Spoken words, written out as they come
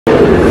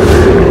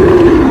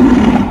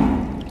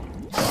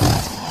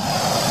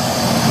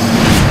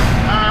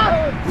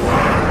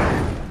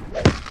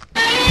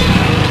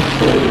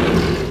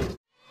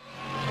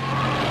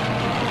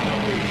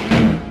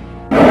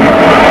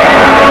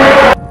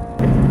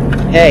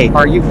Hey,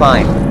 are you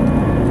fine?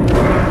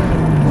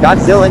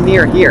 Godzilla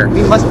near here,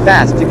 we must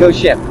fast to go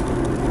ship.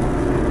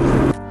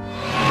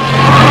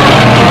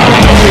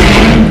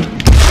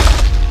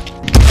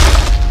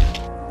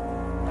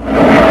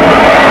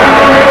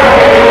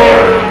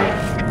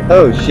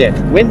 Oh shit,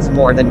 winds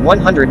more than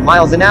 100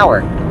 miles an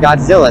hour.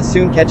 Godzilla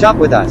soon catch up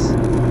with us.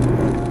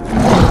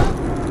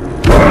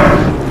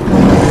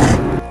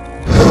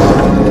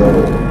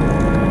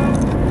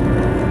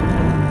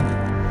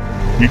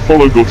 We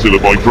follow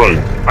Godzilla by drone.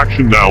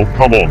 Action now,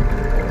 come on.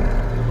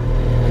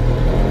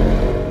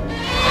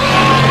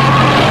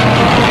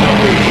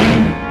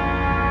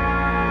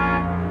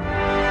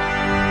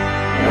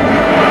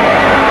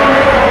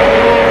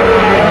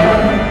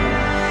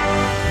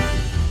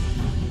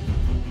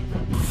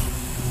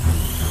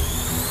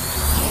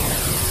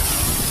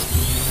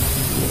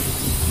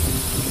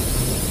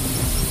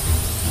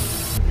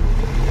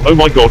 Oh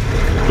my god,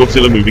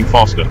 Godzilla moving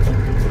faster.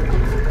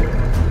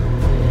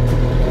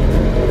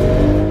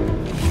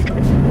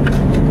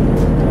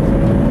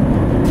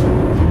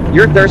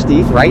 You're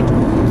thirsty, right?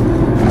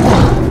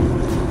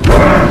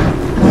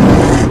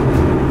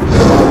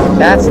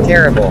 That's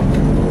terrible.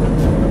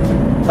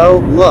 Oh,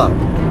 look.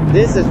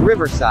 This is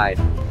Riverside.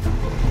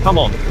 Come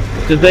on.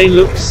 Do they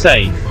look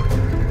safe?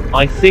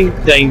 I think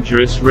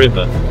dangerous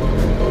river.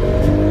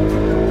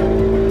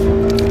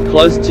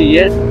 Close to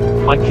yet?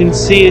 I can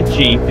see a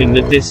jeep in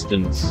the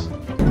distance.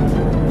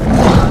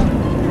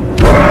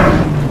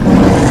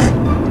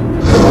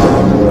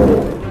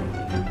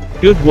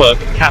 Good work,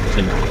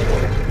 Captain.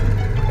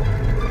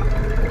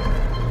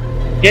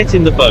 Get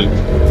in the boat.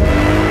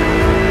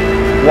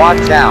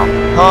 Watch out.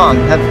 Kong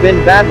have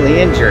been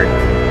badly injured.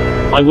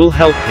 I will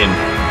help him.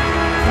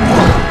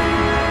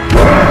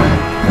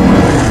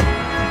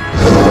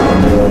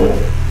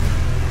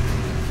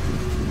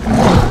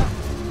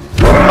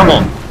 Come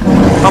on.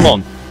 Come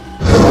on.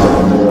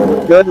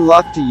 Good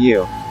luck to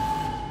you.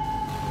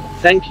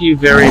 Thank you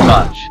very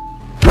much.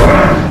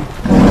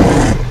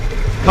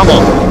 Come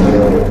on.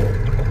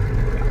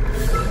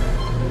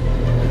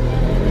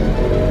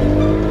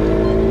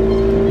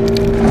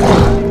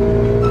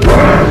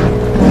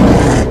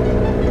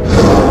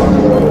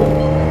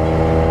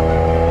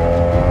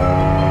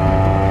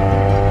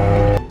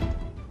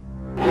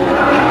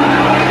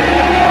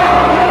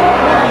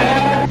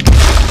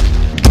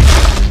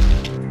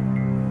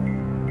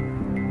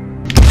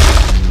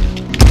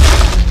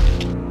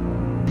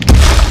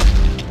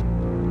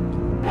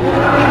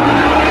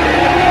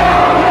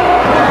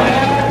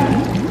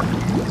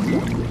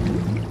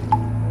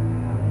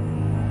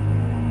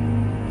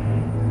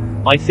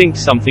 I think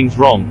something's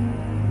wrong.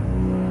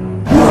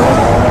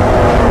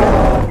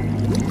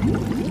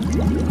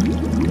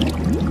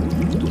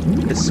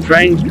 A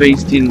strange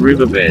beast in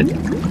riverbed.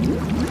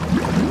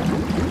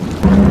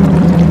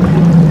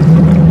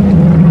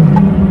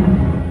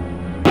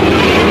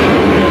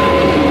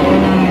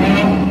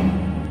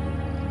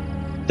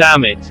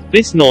 Damn it,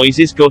 this noise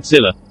is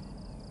Godzilla.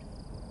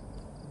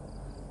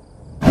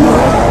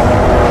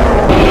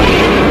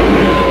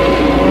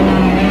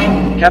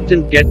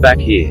 Captain, get back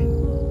here.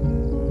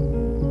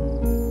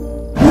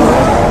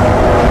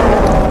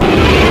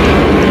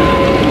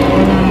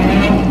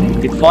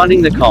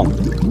 Finding the Kong.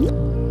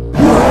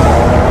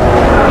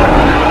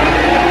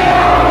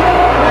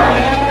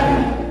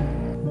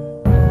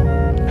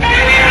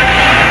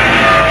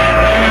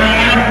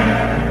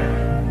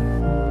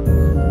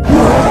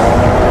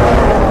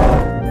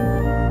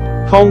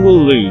 Kong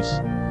will lose.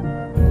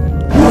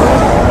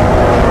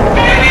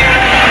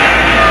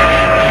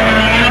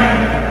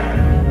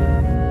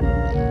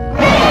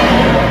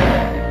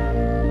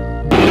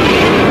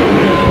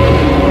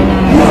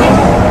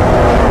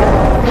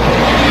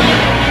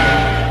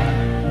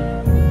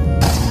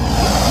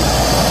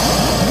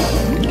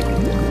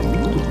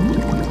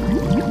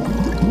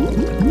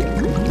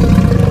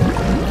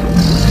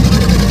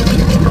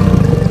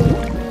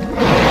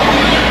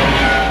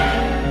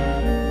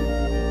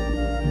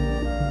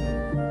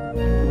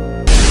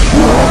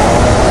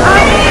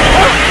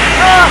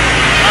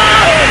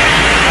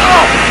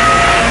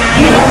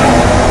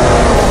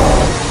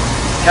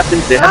 Captain,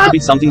 there has to be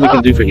something we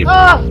can do for him.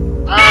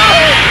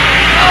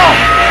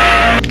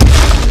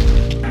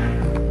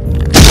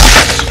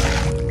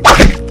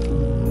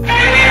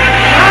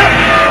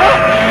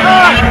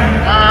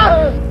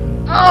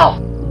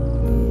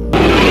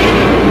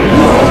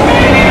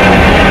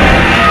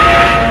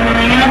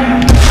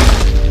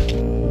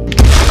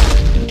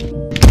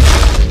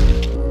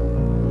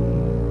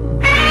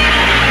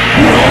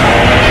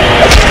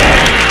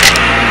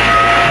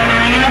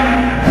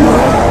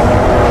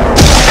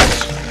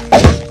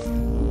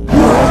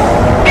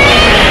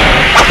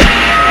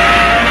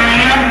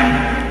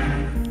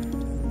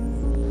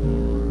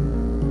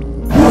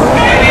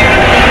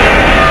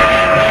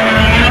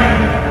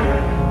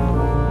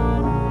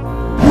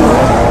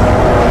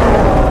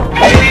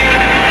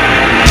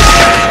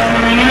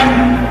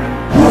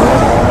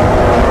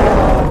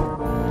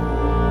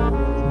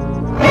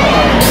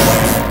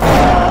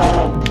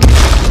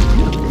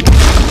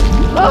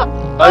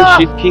 Oh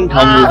shit, King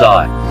Kong will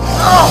die.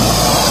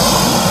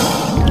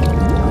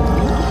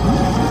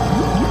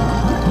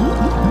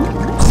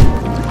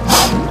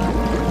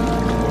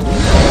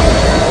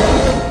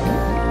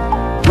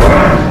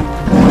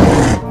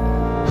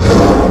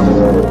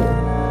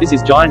 This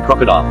is giant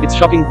crocodile. It's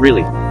shocking,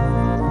 really.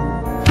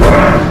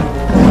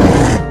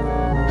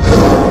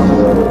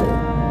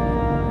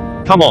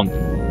 Come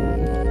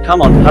on.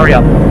 Come on, hurry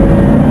up.